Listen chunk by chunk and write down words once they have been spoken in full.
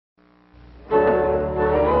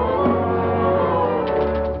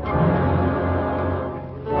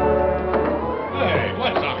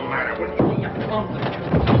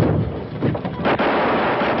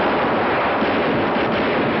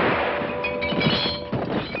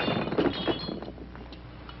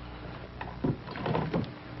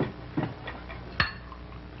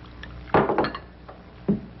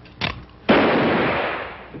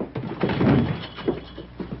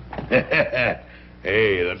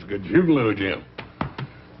Hey, that's good shooting, little Jim.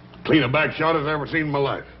 Clean a back shot as I ever seen in my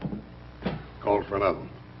life. Calls for nothing.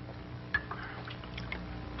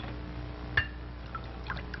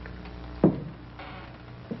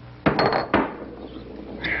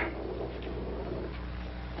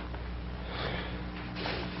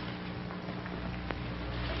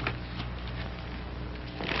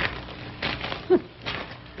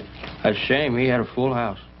 That's a shame. He had a full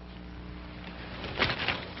house.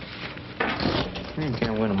 You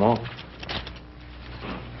can't win them all.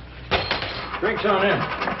 Drinks on in.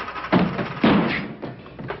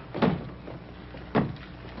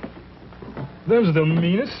 Those are the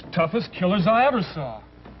meanest, toughest killers I ever saw.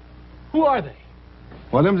 Who are they?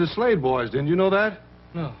 Well, them's the Slade boys. Didn't you know that?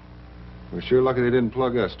 No. We're sure lucky they didn't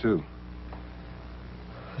plug us, too.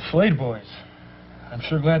 The Slade boys. I'm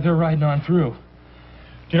sure glad they're riding on through. Do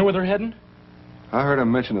you know where they're heading? I heard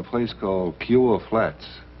them mention a place called Kiowa Flats.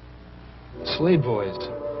 Slade boys.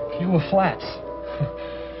 Kiowa Flats.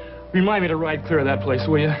 Remind me to ride clear of that place,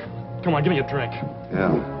 will you? Come on, give me a drink. Yeah,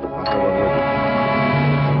 I'll have one with you.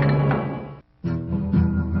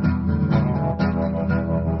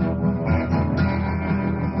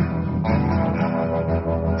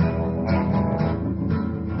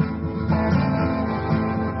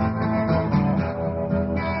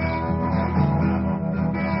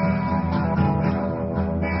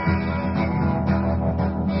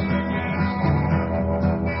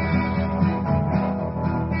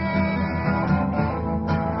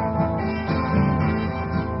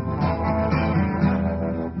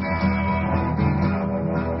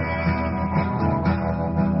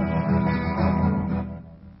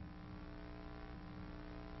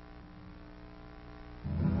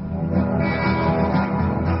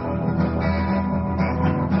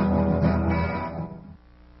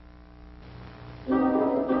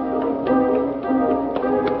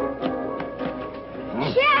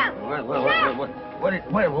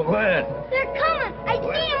 What? They're coming. I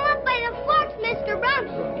see them up by the forks, Mr. Brown.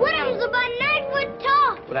 One of them's about 9 foot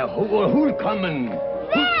tall. Well, who's coming?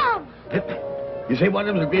 Them! You say one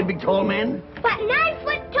of them's a great big tall man? About 9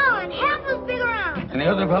 foot tall and half as big around. And the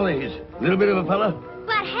other fella is a little bit of a fella?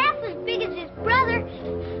 About half as big as his brother.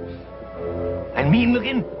 And mean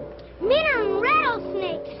looking? Meaner than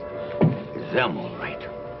rattlesnakes. It's them, all right.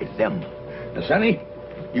 It's them. Now, Sonny,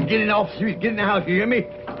 you get in off the street. Get in the house, you hear me?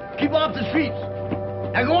 Keep off the streets.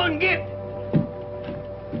 Now go on and get.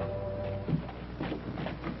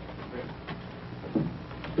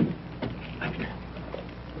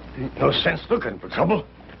 Ain't no sense looking for trouble.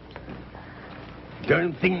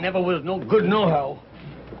 Darn thing never was no good nohow.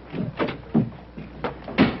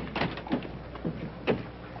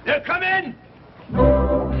 They're coming!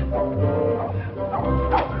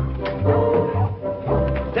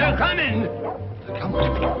 They're coming!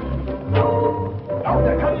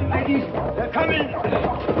 They're coming, ladies! They're coming!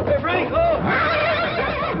 Hey, Franco!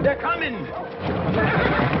 They're coming!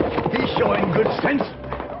 He's showing good sense.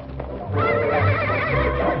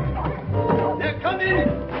 They're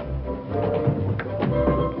coming!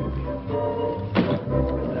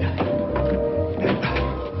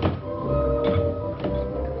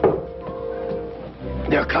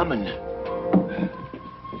 They're coming.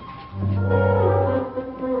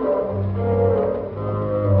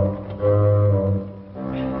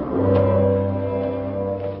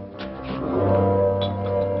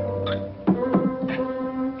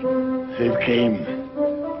 They came.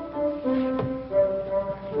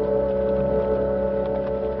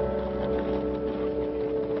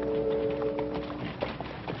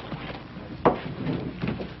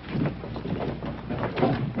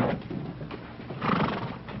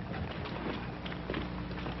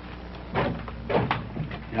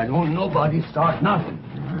 I don't nobody start nothing.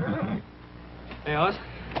 Hey, Oz,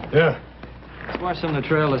 Yeah, let's watch some of the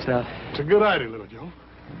trail list out. it's a good idea, little Joe.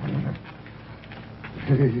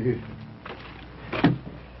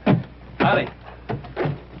 Howdy.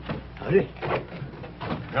 Howdy.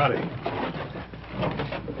 Howdy.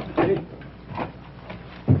 Howdy.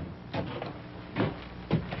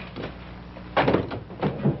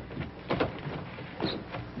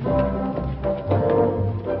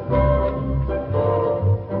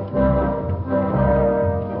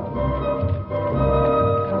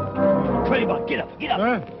 Get up. Get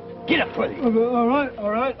up. Get up, Freddy. All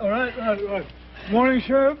right. Morning,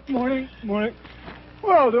 Sheriff. Morning.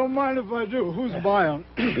 Well, don't mind if I do. Who's buying?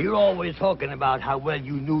 You're always talking about how well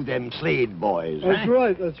you knew them Slade boys. That's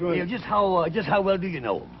right. Yeah, just how well do you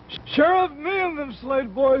know them? Sheriff, me and them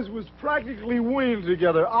Slade boys was practically weaned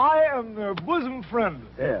together. I am their bosom friend.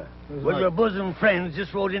 Yeah. Well, your bosom friends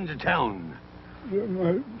just rode into town.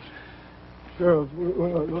 Sheriff. Yeah,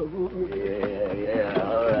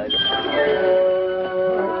 all right.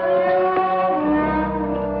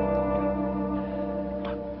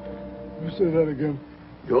 You say that again.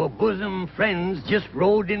 Your bosom friends just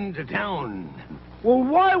rode into town. Well,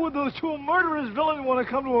 why would those two murderous villains want to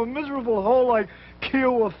come to a miserable hole like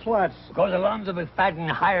Kiowa Flats? Because Alonzo McFadden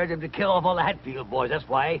hired them to kill off all the Hatfield boys, that's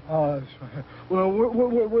why. Oh, that's right. Well,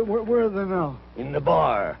 where are they now? In the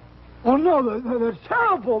bar. Oh, no, that's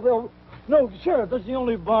terrible. No, Sheriff, that's the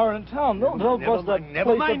only bar in town. They'll bust that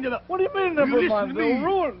Never place mind. up. What do you mean, never You mind? listen to me. They'll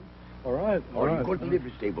ruin. All right. You go to the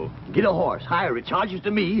livery stable, get a horse, hire it, charges to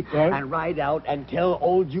me, Right. and ride out and tell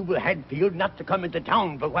old Jubal Hatfield not to come into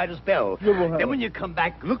town for quite a spell. Then when you come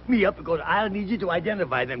back, look me up because I'll need you to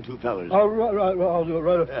identify them two fellas. Oh, right, I'll do it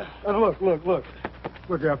right. And look.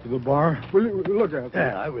 Look after the bar. Will you look after it?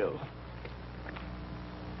 Yeah, I will.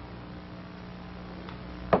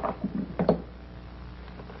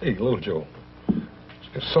 Hey, Little Joe.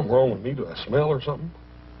 Is something wrong with me? Do I smell or something?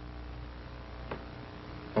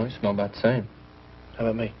 Oh, you smell about the same. How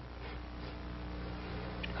about me?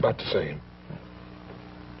 About the same.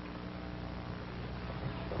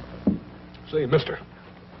 Say, mister,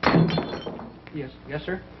 Yes,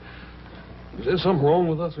 sir. is there something wrong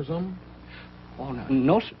with us or something? Oh,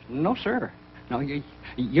 no, sir. No,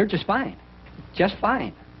 you're just fine. Just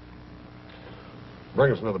fine.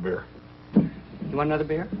 Bring us another beer. You want another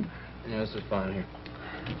beer? Yeah, this is fine here.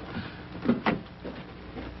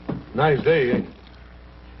 Nice day, ain't it?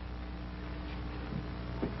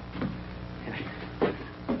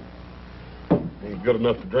 Ain't good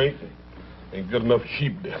enough to drink. Ain't good enough for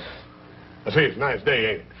sheep death. I say it's a nice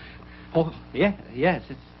day, ain't it? Oh, yes.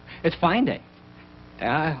 It's fine day.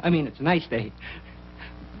 I mean, it's a nice day.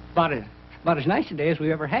 About as nice a day as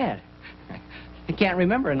we ever had. I can't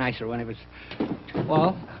remember a nicer one. It was,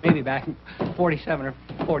 well, maybe back in 47 or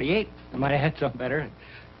 48. I might have had something better.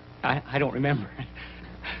 I don't remember.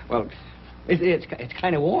 Well, it's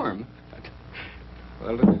kind of warm. But,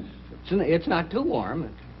 well, it's not too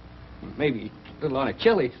warm. Maybe a little on the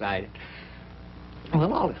chilly side.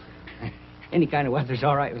 Well, any kind of weather's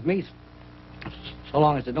all right with me, so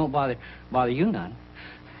long as it don't bother you none.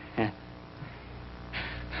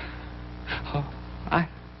 Oh, I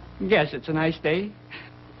guess it's a nice day.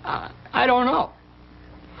 I don't know.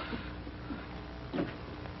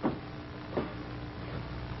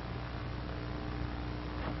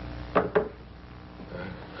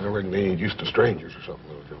 I reckon they ain't used to strangers or something,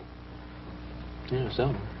 Little Joe. Yeah,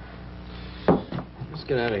 so. Let's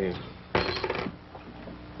get out of here.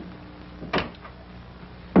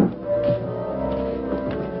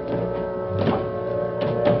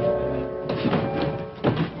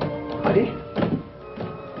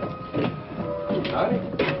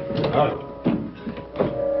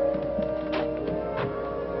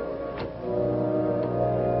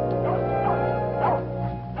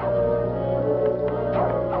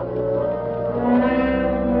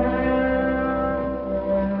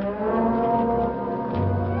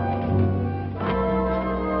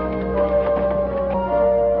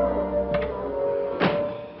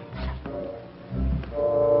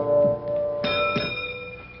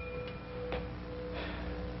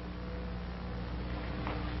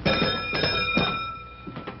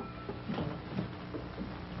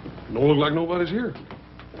 Don't look like nobody's here.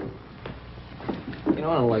 You know,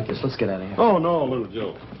 I don't like this. Let's get out of here. Oh, no, Little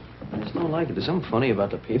Joe. I just don't like it. There's something funny about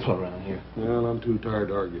the people around here. Well, I'm too tired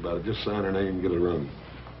to argue about it. Just sign her name and get a room.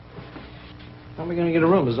 How are we going to get a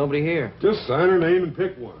room? There's nobody here. Just sign her name and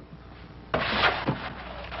pick one.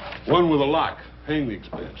 One with a lock. Hang the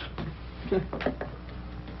expense.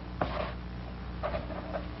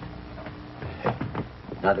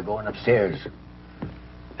 Now they're going upstairs.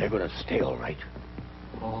 They're going to stay all right.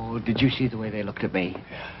 Oh, did you see the way they looked at me?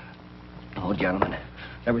 Oh, gentlemen,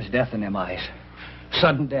 there was death in them eyes.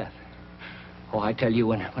 Sudden death. Oh, I tell you,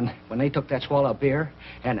 when they took that swallow of beer,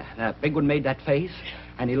 and that big one made that face,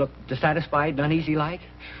 and he looked dissatisfied and uneasy like,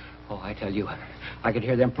 oh, I tell you, I could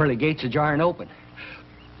hear them pearly gates a-jarring open.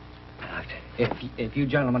 If you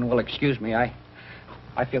gentlemen will excuse me, I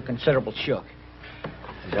feel considerable shook.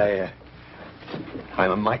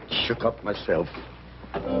 I'm a mite shook up myself.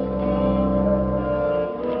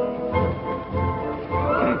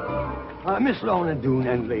 Miss Lorna Doone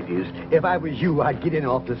and ladies, if I was you, I'd get in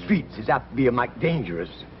off the streets. It's apt to be a mite dangerous.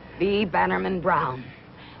 B. Bannerman Brown.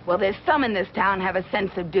 Well, there's some in this town have a sense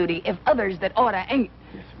of duty, if others that oughta ain't.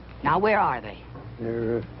 Now, where are they?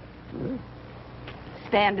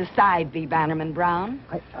 Stand aside, B. Bannerman Brown.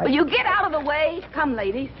 Will you get out of the way? Come,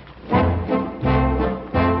 ladies.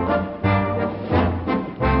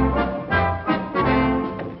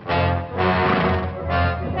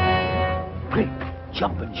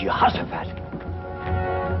 jumping Jehoshaphat.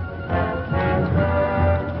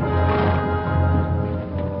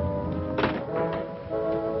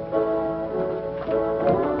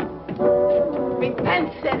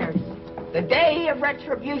 Repent, sinners. The day of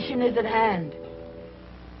retribution is at hand.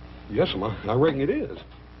 Yes, ma'am. I reckon it is.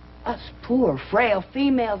 Us poor, frail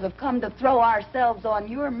females have come to throw ourselves on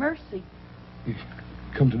your mercy.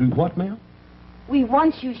 Come to do what, ma'am? We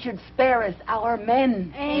want you should spare us our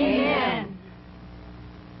men. Amen.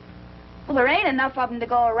 Well, there ain't enough of them to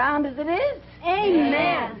go around as it is.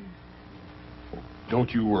 Amen.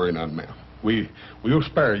 Don't you worry none, ma'am. We'll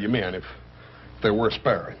spare you men if they're worth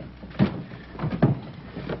sparing.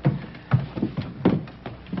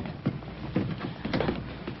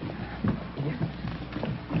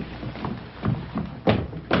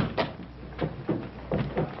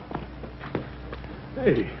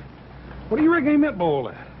 Hey, what do you reckon he meant by all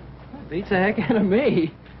that? Beats the heck out of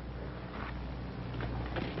me.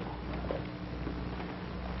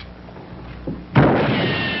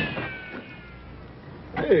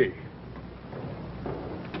 Hey,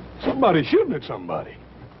 somebody's shooting at somebody.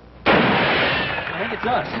 I think it's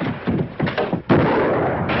us.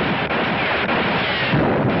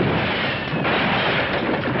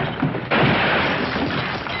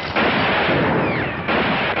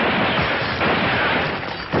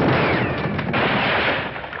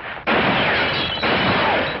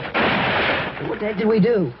 What the heck did we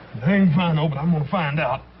do? I ain't fine, no, but I'm gonna find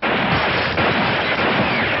out.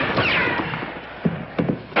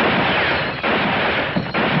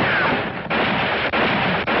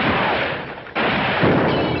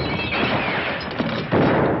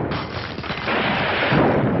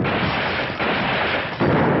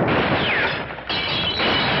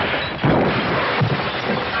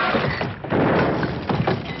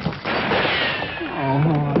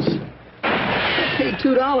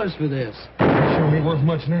 $2 for this. Sure ain't worth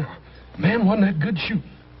much now. Man, wasn't that good shooting?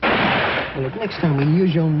 Well, look, next time, will you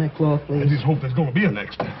use your own neckcloth, I please? just hope there's gonna be a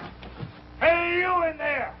next time. Hey, you in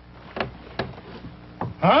there!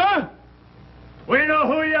 Huh? We know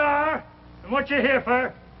who you are and what you're here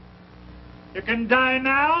for. You can die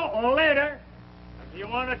now or later. If you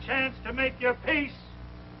want a chance to make your peace,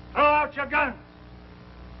 throw out your guns.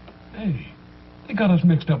 Hey, they got us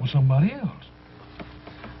mixed up with somebody else.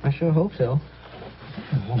 I sure hope so.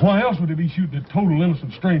 Well, why else would they be shooting at total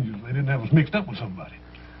innocent strangers if they didn't have us mixed up with somebody?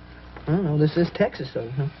 I don't know. This is Texas, though,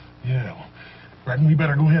 huh? Yeah, well, reckon we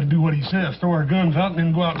better go ahead and do what he says. Throw our guns out and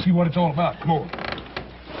then go out and see what it's all about. Come on.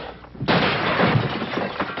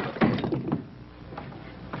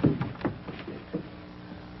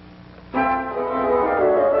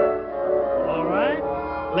 All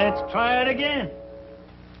right, let's try it again.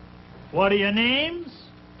 What are your names?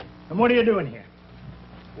 And what are you doing here?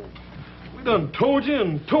 We done told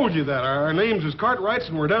you that. Our names is Cartwrights,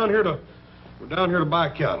 and we're down here to buy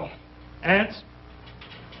cattle. Ants?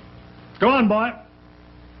 Go on, boy.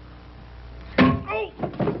 Oh!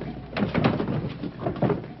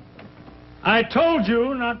 I told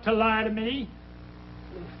you not to lie to me.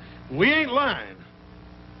 We ain't lying.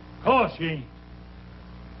 Of course you ain't.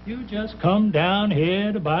 You just come down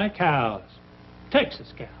here to buy cows.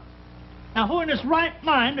 Texas cows. Now, who in his right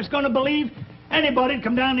mind is going to believe anybody'd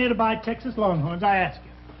come down here to buy Texas Longhorns, I ask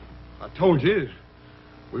you? I told you.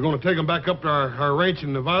 We're going to take them back up to our ranch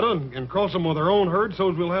in Nevada and cross them with our own herd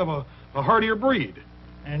so we'll have a hardier breed.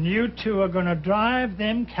 And you two are going to drive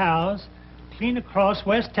them cows clean across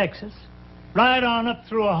West Texas, right on up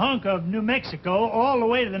through a hunk of New Mexico, all the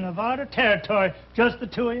way to the Nevada territory, just the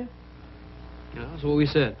two of you? Yeah, that's what we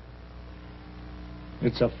said.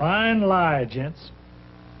 It's a fine lie, gents.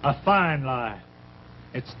 A fine lie.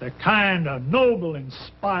 It's the kind of noble,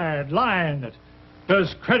 inspired lying that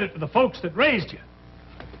does credit to the folks that raised you.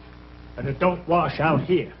 But it don't wash out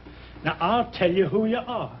here. Now, I'll tell you who you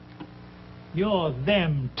are. You're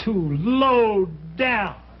them two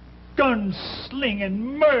low-down,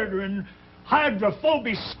 gun-slinging, murdering,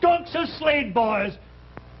 hydrophobic skunks of Slade boys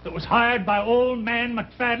that was hired by old man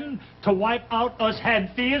McFadden to wipe out us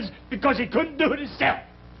Hadfields because he couldn't do it himself.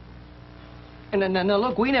 And now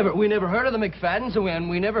look, we never heard of the McFaddens, and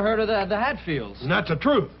we never heard of the Hatfields. And that's the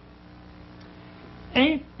truth.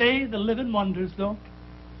 Ain't they the living wonders, though?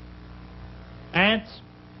 Ants,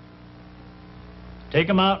 take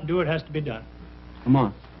them out and do what has to be done. Come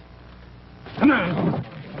on. Come on.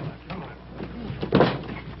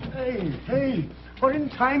 Hey, what in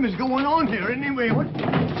time is going on here anyway? What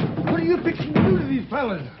are you fixing to do to these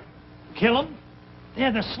fellas? Kill them?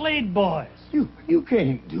 They're the Slade boys. You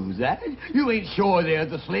can't do that. You ain't sure they're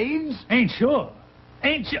the Slades. Ain't sure.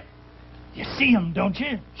 Ain't sure. You see him, don't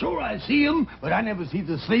you? Sure, I see him, but I never see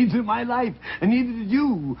the Slades in my life, and neither did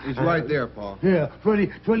you. He's right there, Pa. Yeah,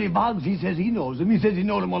 Twirly Boggs, he says he knows him. He says he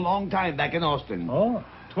knowed him a long time back in Austin. Oh,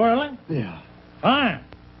 Twirly? Yeah. Fine.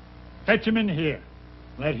 Fetch him in here.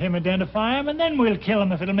 Let him identify him, and then we'll kill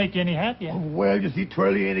him if it'll make you any happier. Oh, well, you see,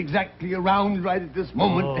 Twirly ain't exactly around right at this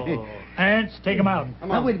moment. Oh. Ants, take him out.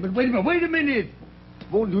 Now, wait a minute.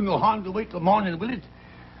 Won't do no harm to wait till morning, will it?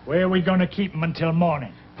 Where are we going to keep him until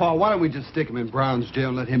morning? Pa, why don't we just stick him in Brown's jail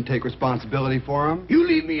and let him take responsibility for him? You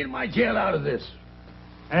leave me in my jail out of this.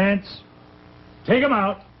 Ants, take him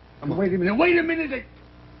out. Wait a minute.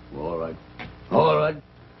 All right.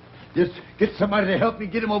 Just get somebody to help me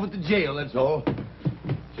get him over to jail, that's all.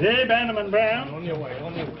 Say, Bannerman Brown. On your way.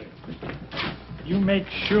 You make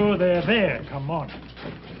sure they're there come morning.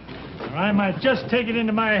 Or I might just take it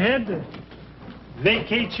into my head to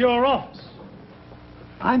vacate your office.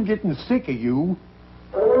 I'm getting sick of you.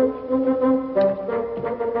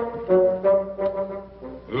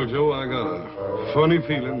 Well, Joe, I got a funny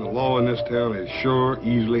feeling the law in this town is sure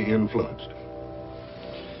easily influenced.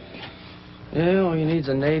 Yeah, all he needs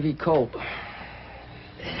a Navy Colt.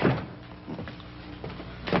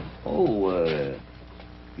 Oh,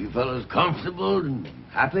 you fellas comfortable and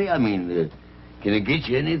happy? I mean, can I get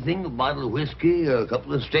you anything? A bottle of whiskey or a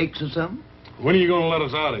couple of steaks or something? When are you going to let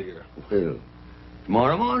us out of here? Well,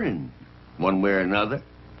 tomorrow morning, one way or another.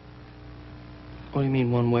 What do you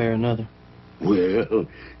mean, one way or another? Well,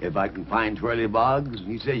 if I can find Twirly Boggs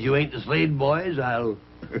and he says you ain't the Slade boys, I'll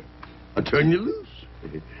turn you loose.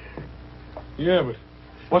 Yeah, but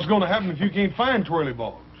what's going to happen if you can't find Twirly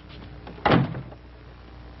Boggs?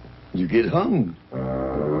 You get hung.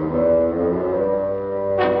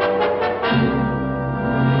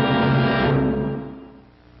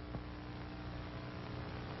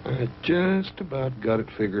 I just about got it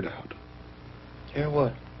figured out. Yeah,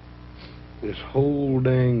 what? This whole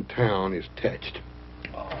dang town is touched.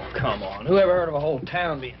 Oh, come on. Who ever heard of a whole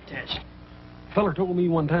town being touched? Feller told me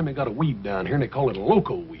one time they got a weed down here and they call it a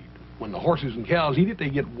loco weed. When the horses and cows eat it, they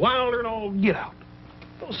get wilder and all get out.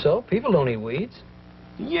 Oh, so? People don't eat weeds.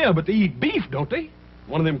 Yeah, but they eat beef, don't they?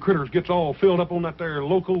 One of them critters gets all filled up on that there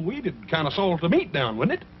loco weed, it kind of salts the meat down,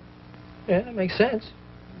 wouldn't it? Yeah, that makes sense.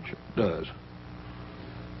 Sure does.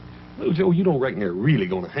 Little Joe, you don't reckon they're really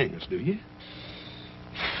going to hang us, do you?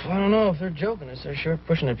 I don't know. If they're joking us, they're sure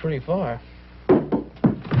pushing it pretty far.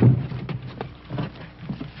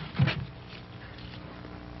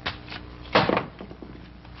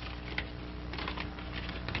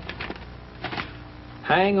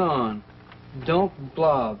 Hang on. Don't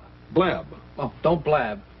blob. Blab. Oh, don't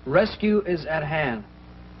blab. Rescue is at hand.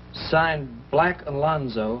 Signed Black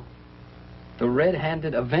Alonzo, the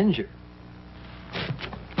Red-Handed Avenger.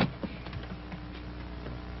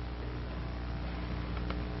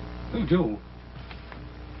 Little Joe,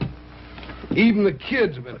 even the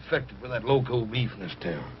kids have been affected with that loco beef in this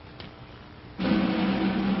town.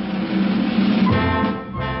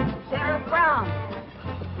 Sheriff Brown.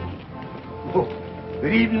 Oh,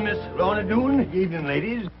 good evening, Miss Lorna Doone. Good evening,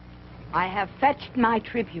 ladies. I have fetched my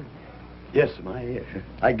tribute. Yes,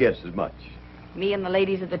 I guess as much. Me and the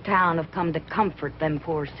ladies of the town have come to comfort them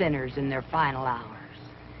poor sinners in their final hours.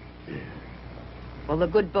 Yeah. Well, the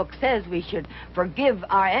good book says we should forgive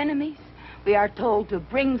our enemies. We are told to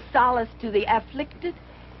bring solace to the afflicted,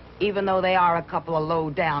 even though they are a couple of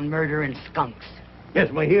low-down murdering skunks. Yes,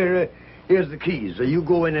 here's the keys. You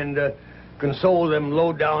go in and console them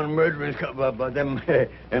low-down murdering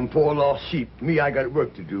them poor lost sheep. Me, I got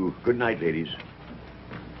work to do. Good night, ladies.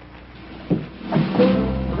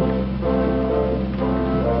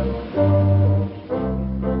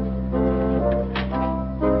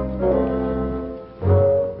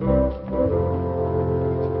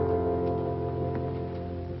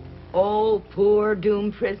 Oh, poor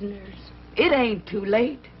doomed prisoners. It ain't too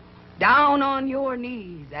late. Down on your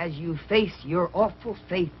knees as you face your awful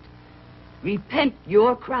fate. Repent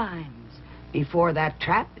your crimes before that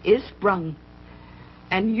trap is sprung.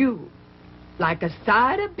 And you, like a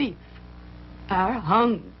side of beef, are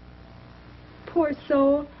hung. Poor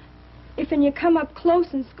soul. If when you come up close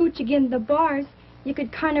and scooch again the bars, you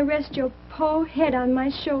could kind of rest your poor head on my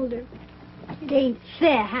shoulder. It ain't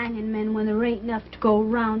fair hanging men when there ain't enough to go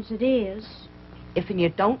round as it is. If you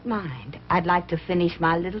don't mind, I'd like to finish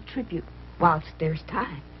my little tribute whilst there's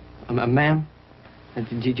time. Ma'am,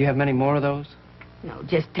 did you have many more of those? No,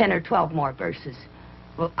 just 10 or 12 more verses.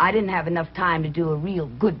 Well, I didn't have enough time to do a real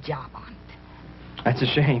good job on it. That's a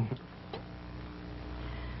shame.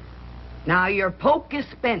 Now your poke is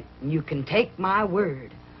spent, and you can take my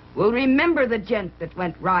word. We'll remember the gent that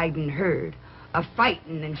went riding herd,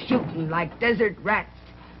 a-fighting and shooting like desert rats,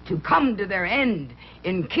 to come to their end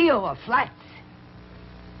in Kiowa Flats.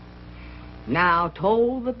 Now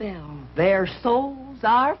toll the bell, their souls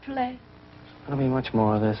are fled. There'll be much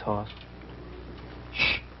more of this, Hoss.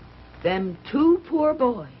 Shh! Them two poor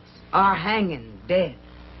boys are hanging dead.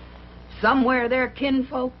 Somewhere their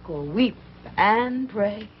kinfolk will weep and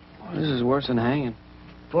pray. Oh, this is worse than hanging.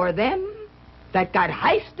 For them that got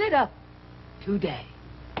heisted up today.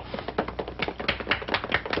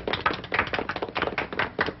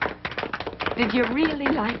 Did you really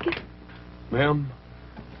like it? Ma'am,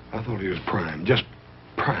 I thought he was prime, just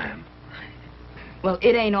prime. Well,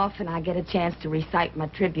 it ain't often I get a chance to recite my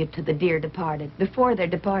tribute to the dear departed before they're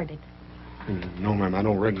departed. No, ma'am, I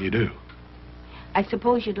don't reckon you do. I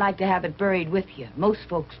suppose you'd like to have it buried with you. Most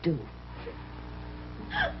folks do.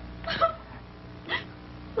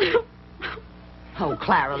 Oh,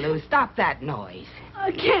 Clara Lou, stop that noise.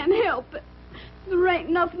 I can't help it. There ain't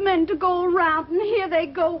enough men to go around, and here they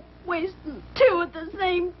go, wasting two at the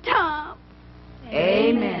same time.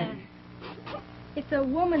 Amen. It's a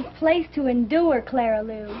woman's place to endure, Clara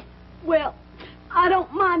Lou. Well, I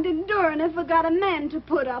don't mind enduring if I got a man to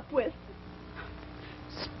put up with.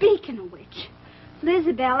 Speaking of which,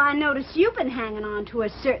 Lizabelle, I notice you've been hanging on to a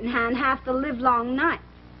certain hand half the livelong night.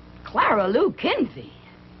 Clara Lou Kinsey.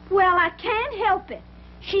 Well, I can't help it.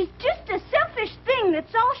 She's just a selfish thing,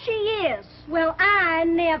 that's all she is. Well, I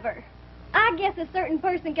never. I guess a certain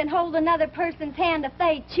person can hold another person's hand if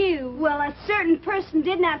they choose. Well, a certain person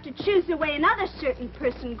didn't have to choose the way another certain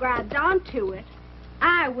person grabbed onto it.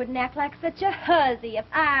 I wouldn't act like such a hussy if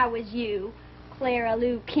I was you, Clara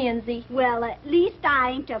Lou Kinsey. Well, at least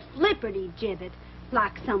I ain't a flipperty gibbet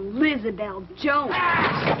like some Lizabelle Jones.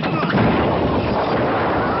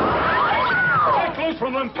 Break loose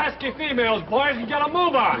from them pesky females, boys, and get a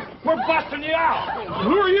move on. We're busting you out.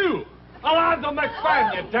 Who are you? Alonzo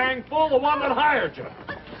McFadden, you dang fool, the one that hired you.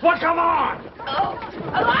 Well, come on. Oh,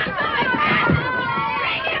 Alonzo McFadden!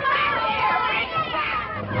 Bring him back here! Bring him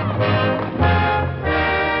back!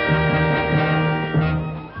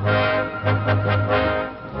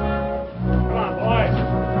 Come on,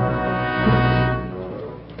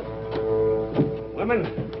 boys. Women,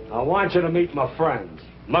 I want you to meet my friends.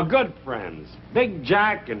 My good friends. Big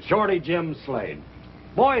Jack and Shorty Jim Slade.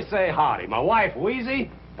 Boys say howdy. My wife,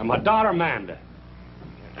 Wheezy, and my daughter, Manda.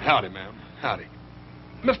 Howdy, ma'am. Howdy.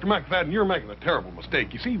 Mr. McFadden, you're making a terrible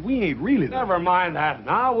mistake. You see, we ain't really... Never mind that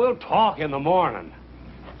now. We'll talk in the morning.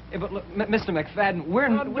 Hey, but look, Mr. McFadden, we're...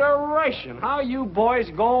 Adoration. How you boys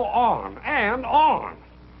go on and on.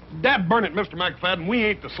 Dad burn it, Mr. McFadden, we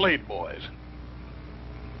ain't the Slade boys.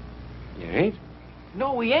 You ain't?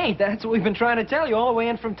 No, we ain't. That's what we've been trying to tell you all the way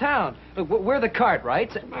in from town. Look, we're the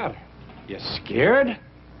Cartwrights. What's the matter? You scared?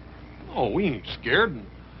 Oh, we ain't scared, and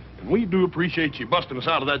we do appreciate you busting us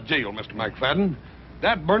out of that jail, Mr. McFadden.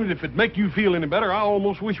 That burn it, if it make you feel any better, I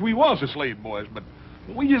almost wish we was the Slade boys, but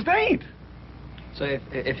we just ain't. So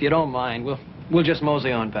if you don't mind, we'll just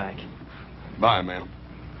mosey on back. Bye, ma'am.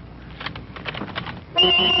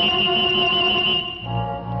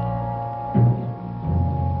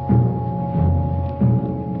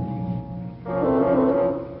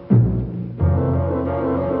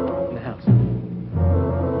 In the house.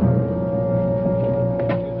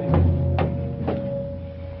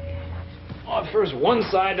 Oh, first one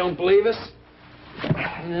side don't believe us.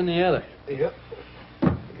 And then the other. Yep. We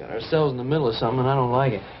got ourselves in the middle of something, and I don't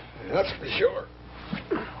like it. That's for sure.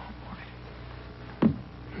 What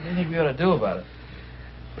do you think we ought to do about it?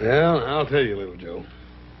 Well, I'll tell you, little Joe.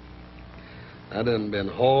 I done been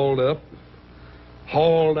hauled up,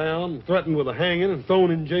 hauled down, threatened with a hanging, and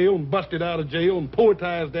thrown in jail, and busted out of jail, and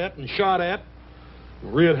poetized at, and shot at,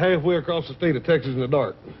 and reared halfway across the state of Texas in the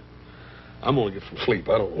dark. I'm gonna get some sleep.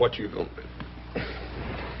 I don't know what you're gonna do.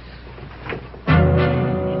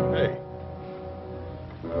 Hey.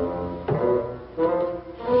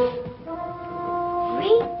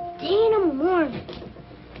 3 in the morning.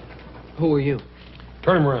 Who are you?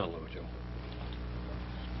 Turn him around, little Joe.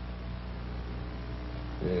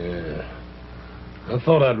 Yeah. I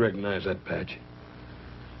thought I'd recognize that patch.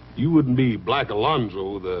 You wouldn't be Black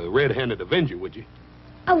Alonzo, the red-handed Avenger, would you?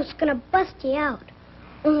 I was gonna bust you out.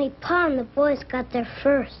 Only Pa and the boys got there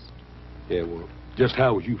first. Yeah, well, just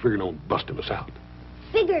how was you figuring on busting us out?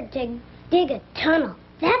 Figured to dig a tunnel.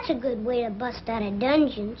 That's a good way to bust out of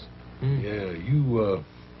dungeons. Yeah,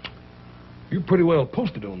 you're pretty well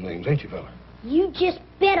posted on things, ain't you, fella? You just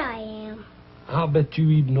bet I am. I'll bet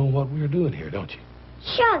you even know what we're doing here, don't you?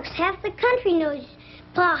 Shucks, half the country knows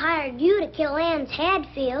Pa hired you to kill Ann's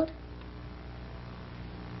Hadfield.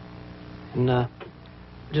 And,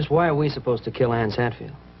 just why are we supposed to kill Ann's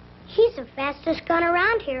Hatfield? He's the fastest gun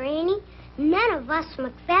around here, ain't he? None of us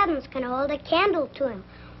McFadden's can hold a candle to him.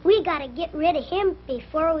 We gotta get rid of him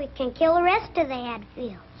before we can kill the rest of the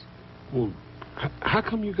Hadfields. Well, how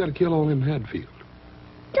come you gotta kill all them Hadfield?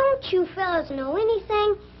 Don't you fellas know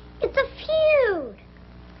anything? It's a feud.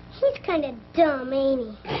 He's kind of dumb,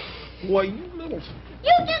 ain't he? Why, you little...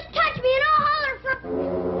 You just touch me and I'll holler for...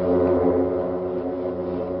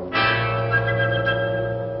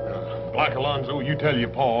 Black Alonzo, you tell your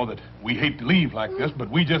pa that we hate to leave like this, but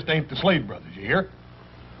we just ain't the Slade brothers, you hear?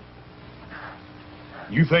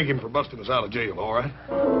 You thank him for busting us out of jail, all right?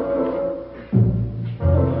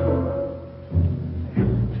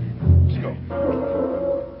 Let's go.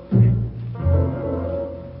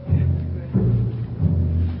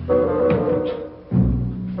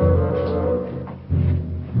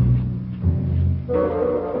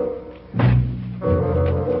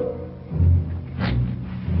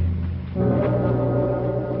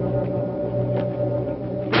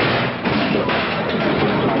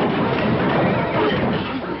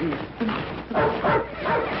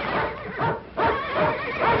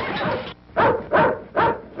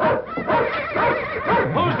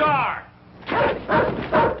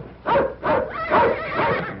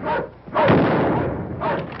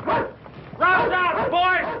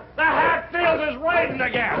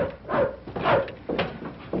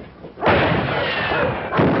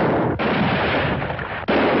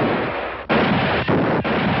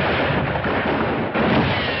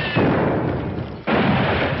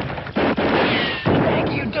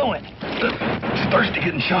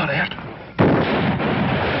 Shot at.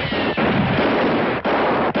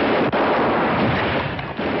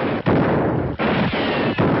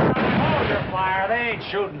 Hold your fire. They ain't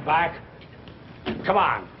shooting back. Come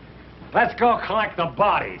on. Let's go collect the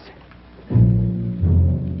bodies.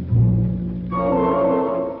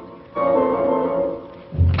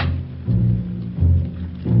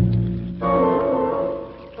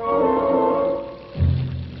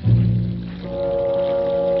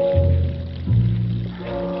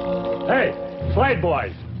 Slade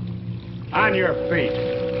boys, on your feet.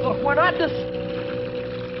 Look, we're not just...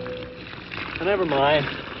 Never mind.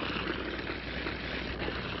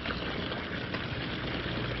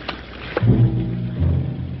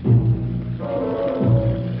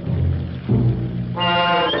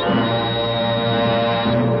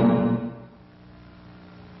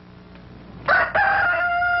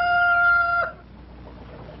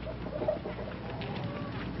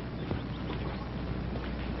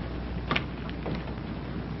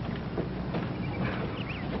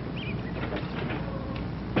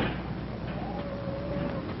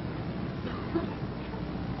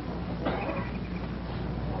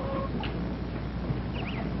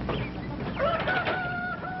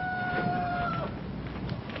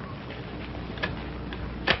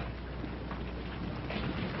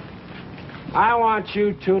 I want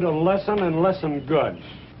you two to listen and listen good.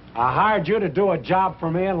 I hired you to do a job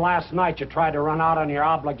for me, and last night you tried to run out on your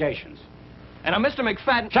obligations. And Mr.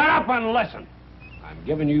 McFadden... Shut up and listen. I'm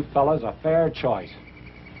giving you fellas a fair choice.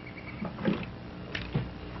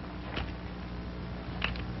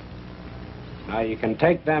 Now you can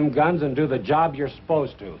take them guns and do the job you're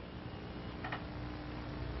supposed to.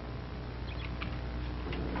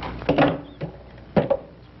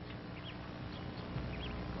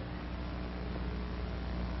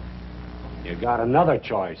 You got another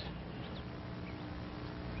choice.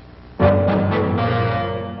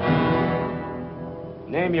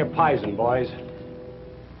 Name your poison, boys.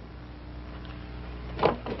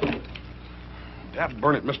 Dad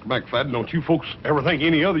burn it, Mr. McFadden. Don't you folks ever think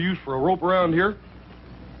any other use for a rope around here?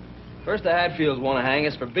 First the Hadfields want to hang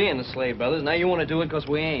us for being the Slade brothers. Now you want to do it because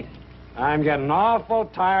we ain't. I'm getting awful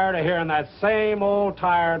tired of hearing that same old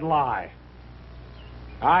tired lie.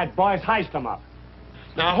 All right, boys, heist them up.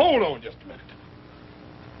 Now, hold on just a minute.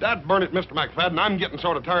 Dad burn it, Mr. McFadden. I'm getting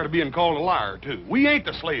sort of tired of being called a liar, too. We ain't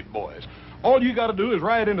the Slade boys. All you got to do is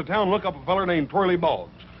ride into town and look up a feller named Twirly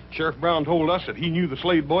Boggs. Sheriff Brown told us that he knew the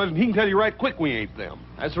Slade boys, and he can tell you right quick we ain't them.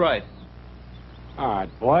 That's right. All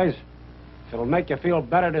right, boys. If it'll make you feel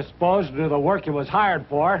better disposed to do the work you was hired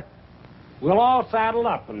for, we'll all saddle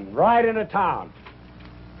up and ride into town.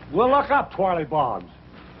 We'll look up Twirly Boggs.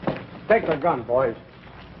 Take the gun, boys.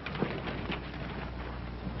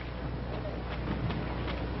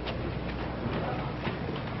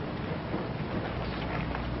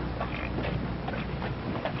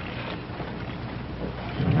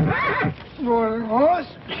 Boy, horse.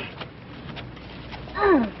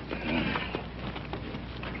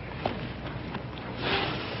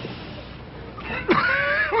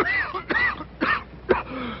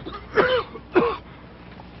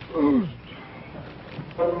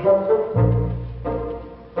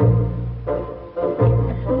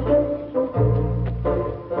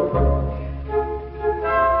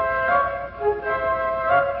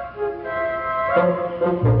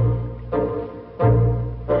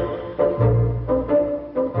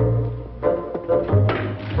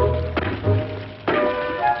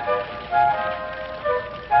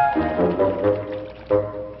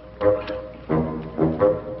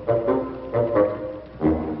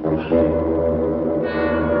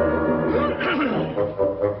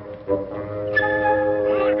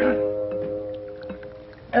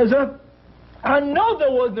 I know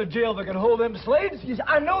there wasn't a jail that could hold them Slades. You see,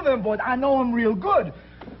 I know them boys. I know them real good.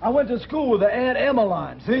 I went to school with the Aunt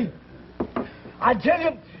Emmeline, see? I tell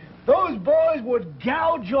you, those boys would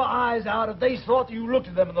gouge your eyes out if they thought you looked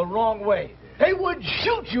at them in the wrong way. They would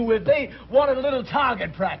shoot you if they wanted a little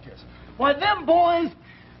target practice. Why, them boys...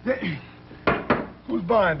 Who's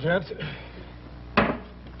buying, gents?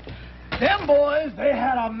 Them boys, they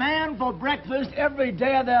had a man for breakfast every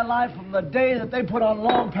day of their life from the day that they put on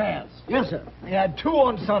long pants. Yes, sir. They had 2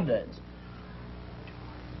 on Sundays.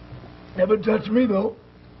 Never touched me, though.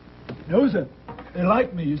 No, sir. They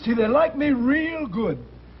like me. You see, they like me real good.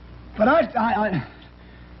 But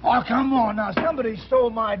Oh, come on now. Somebody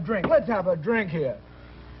stole my drink. Let's have a drink here.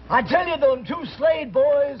 I tell you, them 2 Slade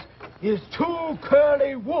boys is 2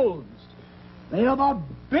 curly wolves. They have a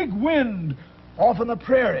big wind off in the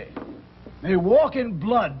prairie. They walk in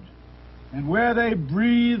blood, and where they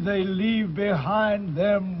breathe, they leave behind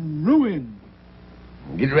them ruin.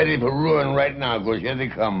 Get ready for ruin right now, because here they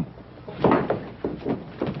come.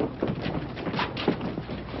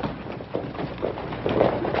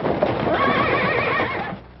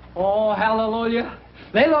 Oh, hallelujah.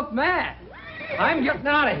 They look mad. I'm getting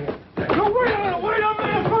out of here. No, wait a minute, wait a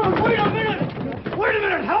minute, wait a minute. Wait a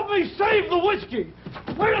minute, help me save the whiskey.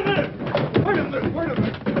 Wait a minute, wait a minute, wait a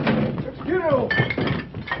minute. You know.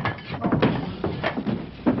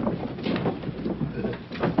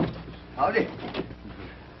 Howdy.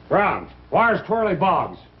 Brown, where's Twirly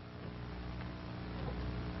Boggs?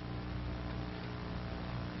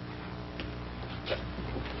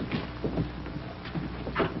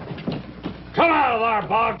 Come out of there,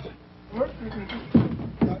 Boggs.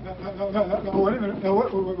 No, wait a minute. No,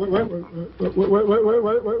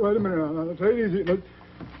 wait a minute. Now, take it easy.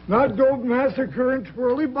 Not go massacring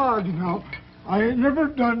Twirly Boggs now. I ain't never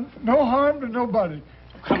done no harm to nobody.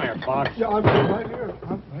 Come here, Boggs. Yeah, I'm right here.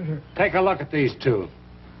 I'm right here. Take a look at these 2.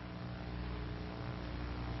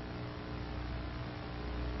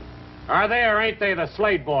 Are they or ain't they the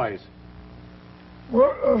Slade boys?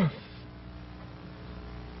 Well,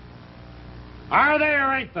 Are they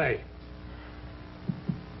or ain't they?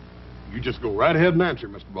 You just go right ahead and answer,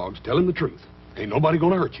 Mr. Boggs. Tell him the truth. Ain't nobody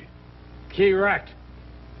gonna hurt you. Correct.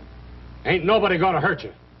 Ain't nobody gonna hurt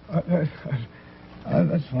you.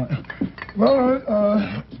 That's fine.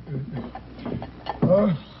 Well,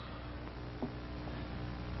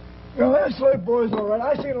 you know, that Slade boy's all right.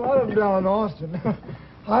 I seen a lot of them down in Austin.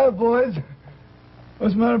 Hi, boys.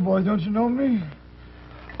 What's the matter, boys? Don't you know me?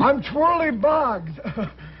 I'm Twirly Boggs.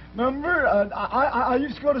 Remember? I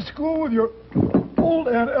used to go to school with your old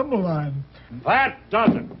Aunt Emmeline. That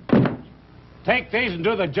doesn't. Take these and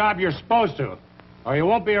do the job you're supposed to, or you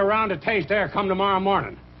won't be around to taste air come tomorrow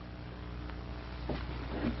morning.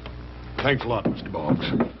 Thanks a lot, Mr. Boggs.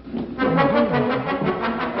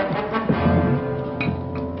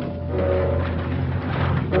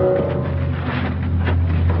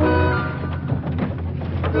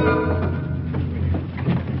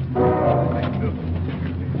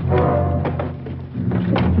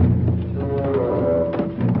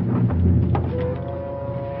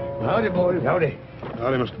 Howdy, boys. Howdy.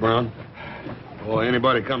 Howdy, Mr. Brown. Boy,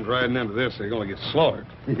 anybody comes riding into this, they're gonna get slaughtered.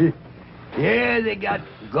 Yeah, they got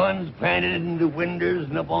guns planted in the windows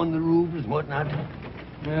and up on the roofs and whatnot.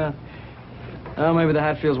 Yeah. Well, maybe the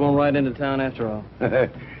Hatfields won't ride into town after all.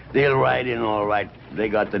 They'll ride in all right. They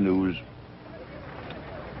got the news.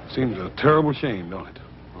 Seems a terrible shame, don't it?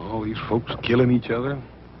 All these folks killing each other.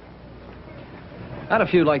 How'd a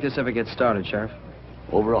feud like this ever get started, Sheriff?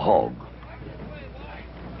 Over a hog.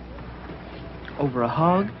 Over a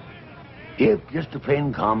hog? Yep, just a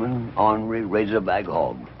plain common, ornery, razorback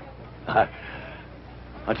hog.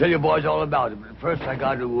 I'll tell you boys all about it, but first I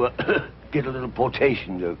got to get a little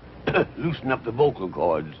potation to loosen up the vocal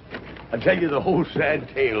cords. I'll tell you the whole sad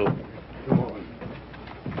tale. Come on.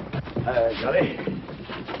 Johnny.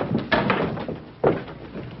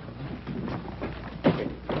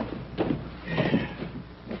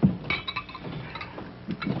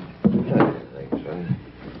 Thanks, son.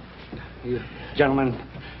 You gentlemen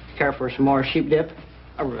care for some more sheep dip?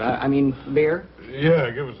 I mean, beer? Yeah,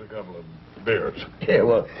 give us a couple of them. bears. Yeah,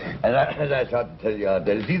 well, as I started to tell you out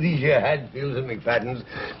there, see these here Hadfields and McFaddens,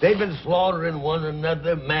 they've been slaughtering one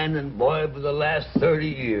another, man and boy, for the last 30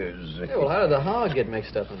 years. Yeah, well, how did the hog get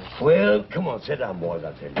mixed up in it? Well, come on, sit down, boys,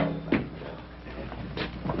 I'll tell you all about it.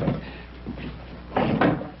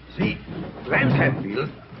 See, Grant Hadfield,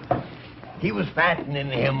 he was fattening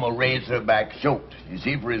him a razorback shoat, you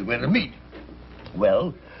see, for his winter meat.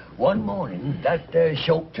 Well, one morning, that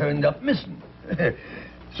shoat turned up missing.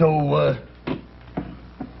 So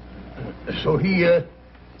he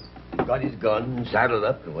got his gun and saddled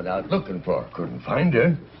up and went out looking for her. Couldn't find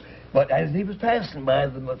her. But as he was passing by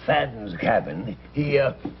the McFadden's cabin, he,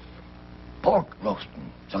 pork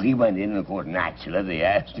roasting. So he went in, and of course, naturally, they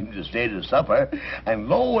asked him to stay to supper. And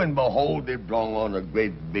lo and behold, they brought on a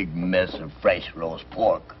great big mess of fresh roast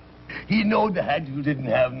pork. He knowed the Hadfield didn't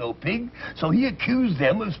have no pig, so he accused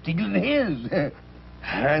them of stealing his.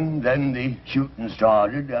 And then the shooting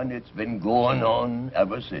started, and it's been going on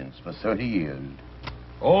ever since, for 30 years.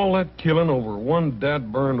 All that killing over one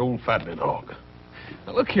dad-burned old fattening hog.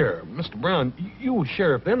 Now, look here, Mr. Brown, you were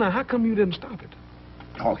sheriff then. Now, how come you didn't stop it?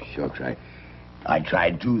 Oh, shucks, I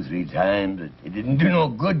tried 2 or 3 times. It didn't do no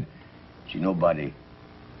good. See, nobody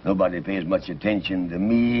pays much attention to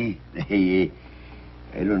me.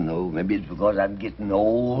 I don't know. Maybe it's because I'm getting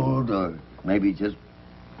old, or maybe it's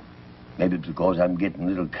because I'm getting a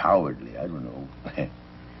little cowardly. I don't know.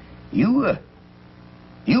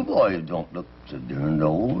 You boys don't look so darn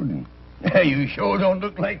old, and you sure don't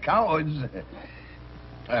look like cowards.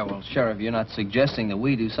 Well, Sheriff, you're not suggesting that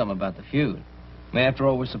we do something about the feud. I mean, after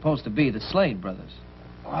all, we're supposed to be the Slade brothers.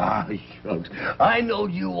 Ah, shucks. I know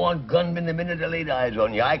you want gunmen the minute I laid eyes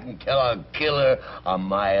on you. I can tell a killer a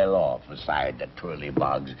mile off. Besides, that Twirly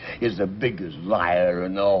Boggs is the biggest liar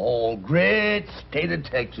in the whole great state of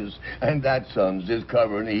Texas. And that son's just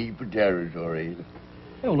covering a heap of territory.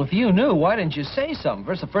 Yeah, well, if you knew, why didn't you say something?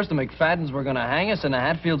 First the McFaddens were going to hang us, and the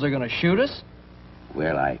Hatfields are going to shoot us?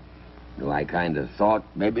 Well, I kind of thought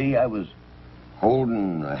maybe I was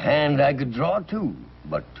holding a hand I could draw to.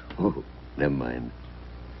 But, oh, never mind.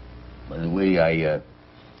 By the way, I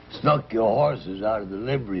snuck your horses out of the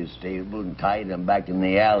livery stable and tied them back in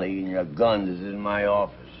the alley, and your guns is in my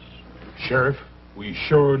office. Sheriff, we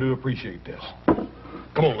sure do appreciate this. Come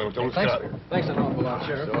on, little Joe, let's get out of here. Thanks an awful lot,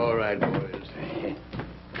 Sheriff. It's all right, boys.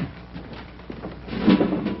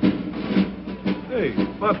 Hey,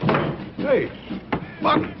 Buck. Hey,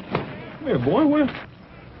 Buck. Come here, boy. Where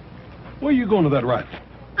are you going to that rifle?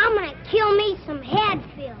 I'm gonna kill me some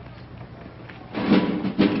Hadfields.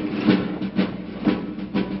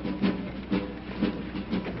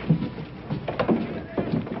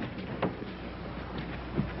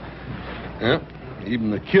 Yeah, even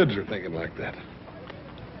the kids are thinking like that.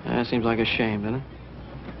 That seems like a shame, doesn't it?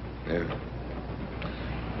 Yeah.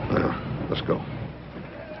 Well, let's go.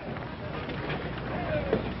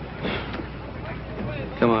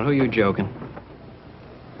 Come on, who are you joking?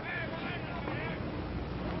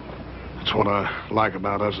 That's what I like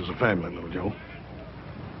about us as a family, little Joe.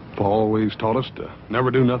 Pa always taught us to never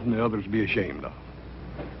do nothing the others be ashamed of.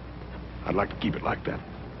 I'd like to keep it like that.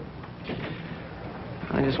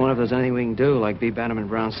 I just wonder if there's anything we can do, like B. Bannerman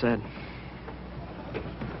Brown said.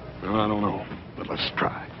 Well, I don't know, but let's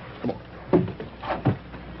try. Come on.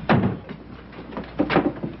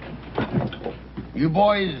 You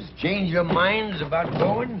boys change your minds about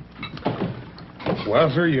going? Well,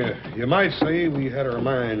 sir, you might say we had our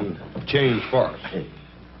mind changed for us.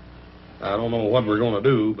 I don't know what we're going to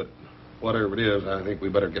do, but whatever it is, I think we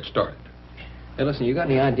better get started. Hey, listen, you got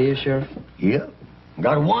any ideas, Sheriff? Yeah,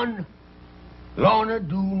 got one. Lorna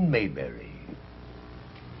Doone Mayberry.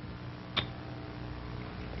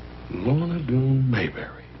 Lorna Doone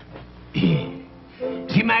Mayberry.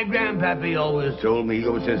 See, my grandpappy always told me, he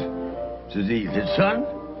always says, son,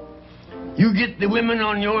 you get the women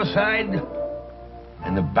on your side,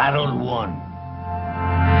 and the battle's won.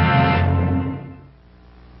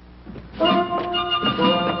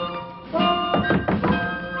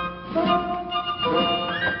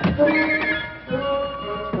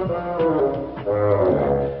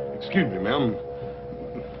 Excuse me, ma'am.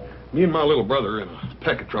 Me and my little brother are in a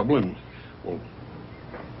peck of trouble, and, well...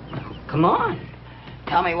 Come on.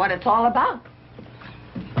 Tell me what it's all about.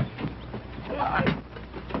 Come on.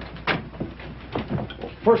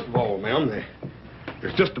 Well, first of all, ma'am,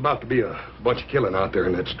 there's just about to be a bunch of killing out there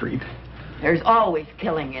in that street. There's always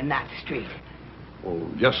killing in that street. Well,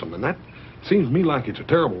 yes, ma'am, and that seems to me like it's a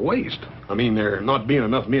terrible waste. I mean, there not being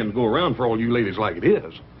enough men to go around for all you ladies like it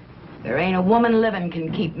is. There ain't a woman living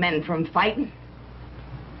can keep men from fighting.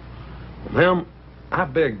 Well, ma'am, I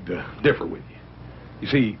beg to differ with you. You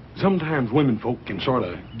see, sometimes women folk can sort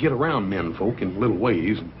of get around men folk in little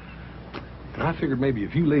ways. And I figured maybe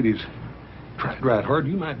if you ladies tried right hard,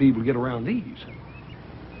 you might be able to get around these.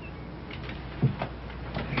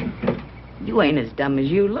 You ain't as dumb as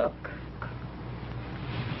you look.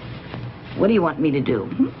 What do you want me to do?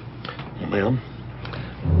 Well, ma'am,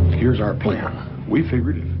 here's our plan. We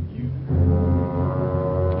figured if you...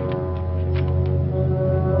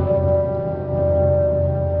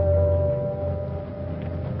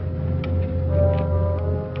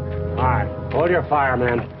 All right, hold your fire,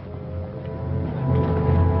 man.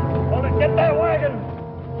 Hold it, get that wagon.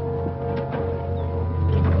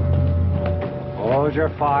 Hold your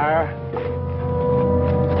fire.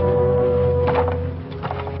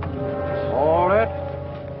 Hold it.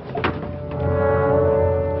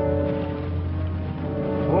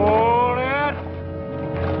 Hold it.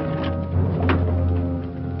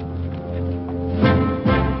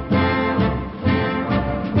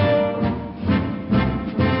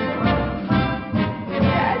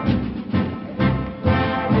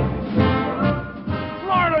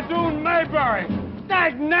 Florida Dune Mayberry.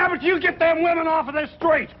 Dag nabbit, you get them women off of this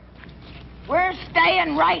street. We're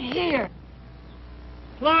staying right here.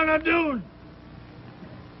 Lorna Doone,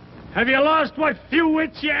 have you lost what few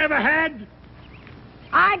wits you ever had?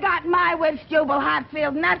 I got my wits, Jubal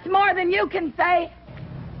Hatfield, and that's more than you can say.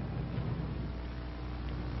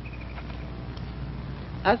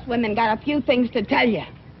 Us women got a few things to tell you.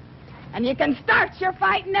 And you can start your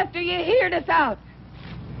fighting after you hear this out.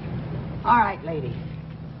 All right, ladies.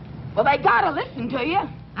 Well, they gotta listen to you.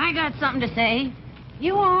 I got something to say.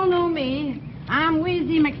 You all know me. I'm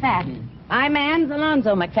Wheezy McFadden. My man's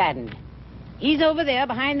Alonzo McFadden. He's over there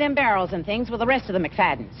behind them barrels and things with the rest of the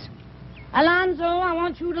McFaddens. Alonzo, I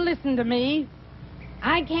want you to listen to me.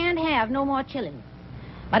 I can't have no more chillin'.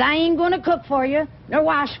 But I ain't gonna cook for you, nor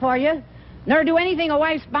wash for you, nor do anything a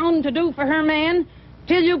wife's bound to do for her man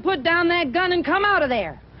till you put down that gun and come out of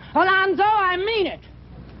there. Alonzo, I mean it.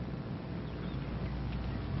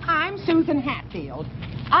 I'm Susan Hatfield.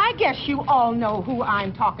 I guess you all know who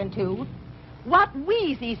I'm talking to. What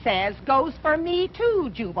Wheezy says goes for me,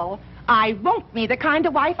 too, Jubal. I won't be the kind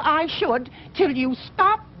of wife I should till you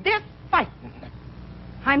stop this fighting.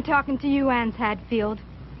 I'm talking to you, Ann Hatfield.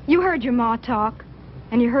 You heard your ma talk,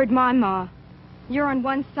 and you heard my ma. You're on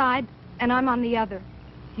one side, and I'm on the other.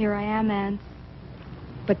 Here I am, Ann.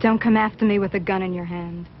 But don't come after me with a gun in your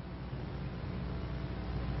hand.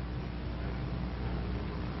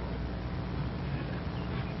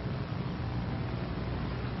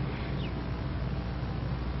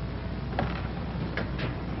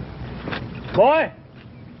 Boy,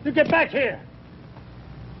 you get back here.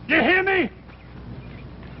 You hear me?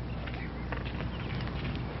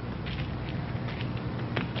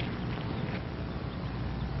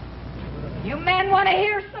 You men want to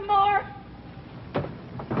hear some more?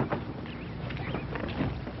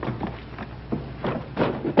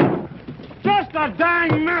 Just a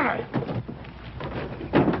dang minute.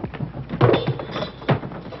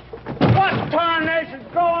 What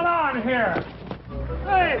tarnation's going on here?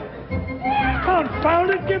 Hey,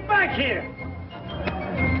 confound it, get back here.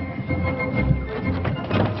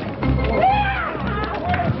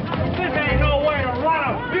 This ain't no way to run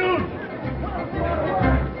a feud.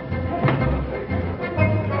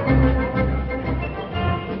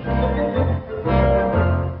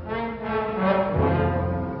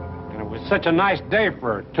 And it was such a nice day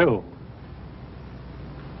for it, too.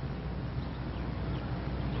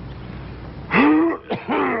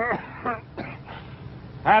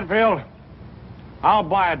 Hatfield, I'll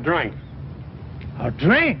buy a drink. A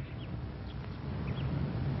drink?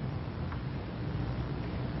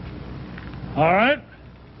 All right.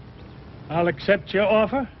 I'll accept your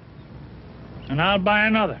offer, and I'll buy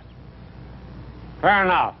another. Fair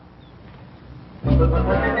enough.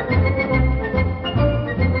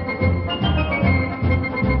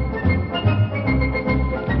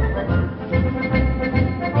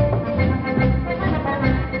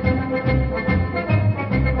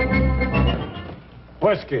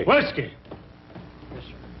 Whiskey. Whiskey.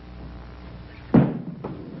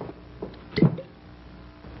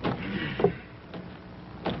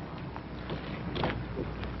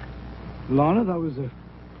 Lorna, that was a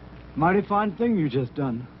mighty fine thing you just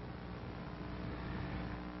done.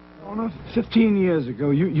 Lorna, 15 years ago,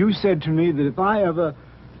 you said to me that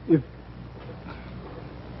if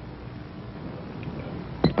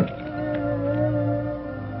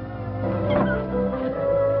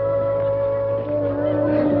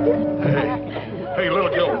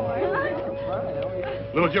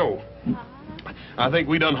Little Joe, I think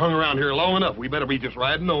we done hung around here long enough. We better be just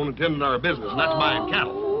riding on and tending our business, and that's buying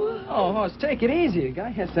cattle. Oh, Hoss, take it easy. A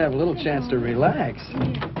guy has to have a little chance to relax.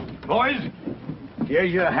 Boys,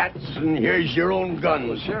 here's your hats and here's your own guns.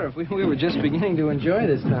 Well, Sheriff, we were just beginning to enjoy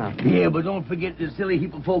this now. Yeah, but don't forget the silly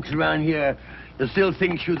heap of folks around here that still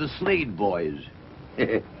thinks you're the Slade boys.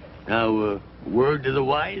 Now, word to the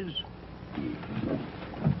wise?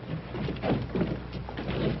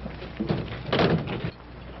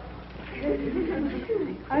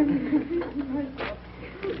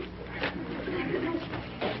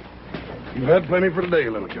 You've had plenty for today,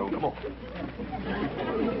 little Joe. Come on.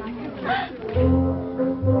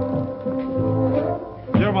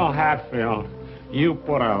 Jubal Hatfield, you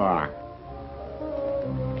put her there.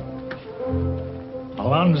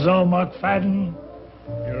 Alonzo McFadden,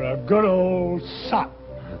 you're a good old sot.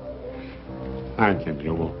 Thank you,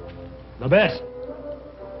 Jubal. The best.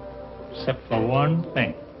 Except for one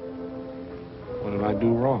thing. What did I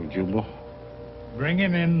do wrong, Jubal?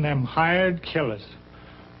 Bringing in them hired killers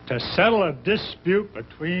to settle a dispute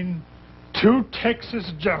between two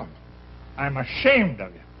Texas gentlemen. I'm ashamed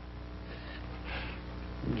of you.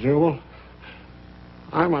 Jubal,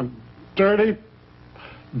 I'm a dirty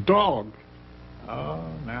dog. Oh,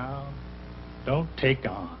 now, don't take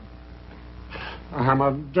on. I'm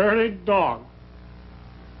a dirty dog.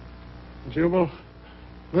 Jubal,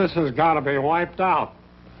 this has got to be wiped out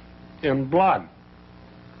in blood.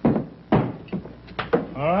 All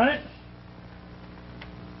right.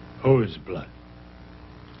 Whose blood?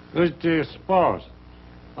 Who do you suppose?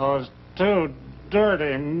 Those two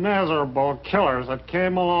dirty, miserable killers that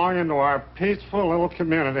came along into our peaceful little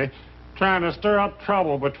community trying to stir up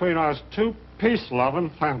trouble between us two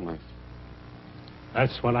peace-loving families.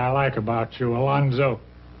 That's what I like about you, Alonzo.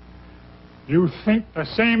 You think the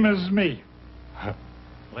same as me.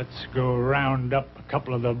 Let's go round up a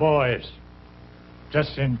couple of the boys,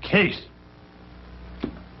 just in case.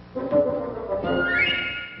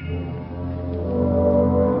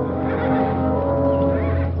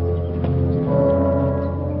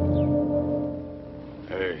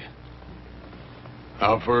 Hey,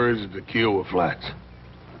 how far is it to Kiowa Flats?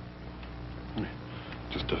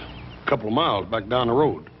 Just a couple of miles back down the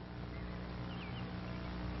road.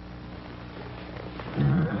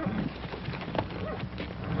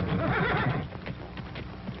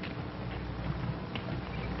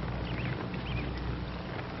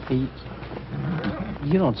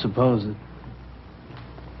 You don't suppose that...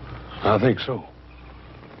 I think so.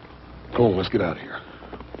 Come on, let's get out of here.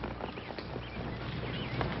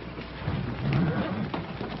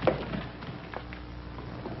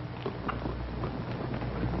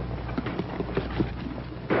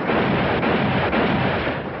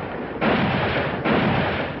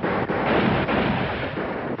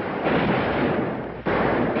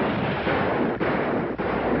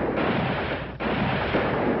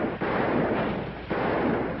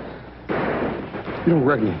 You don't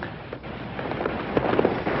reckon?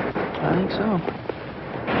 I think so.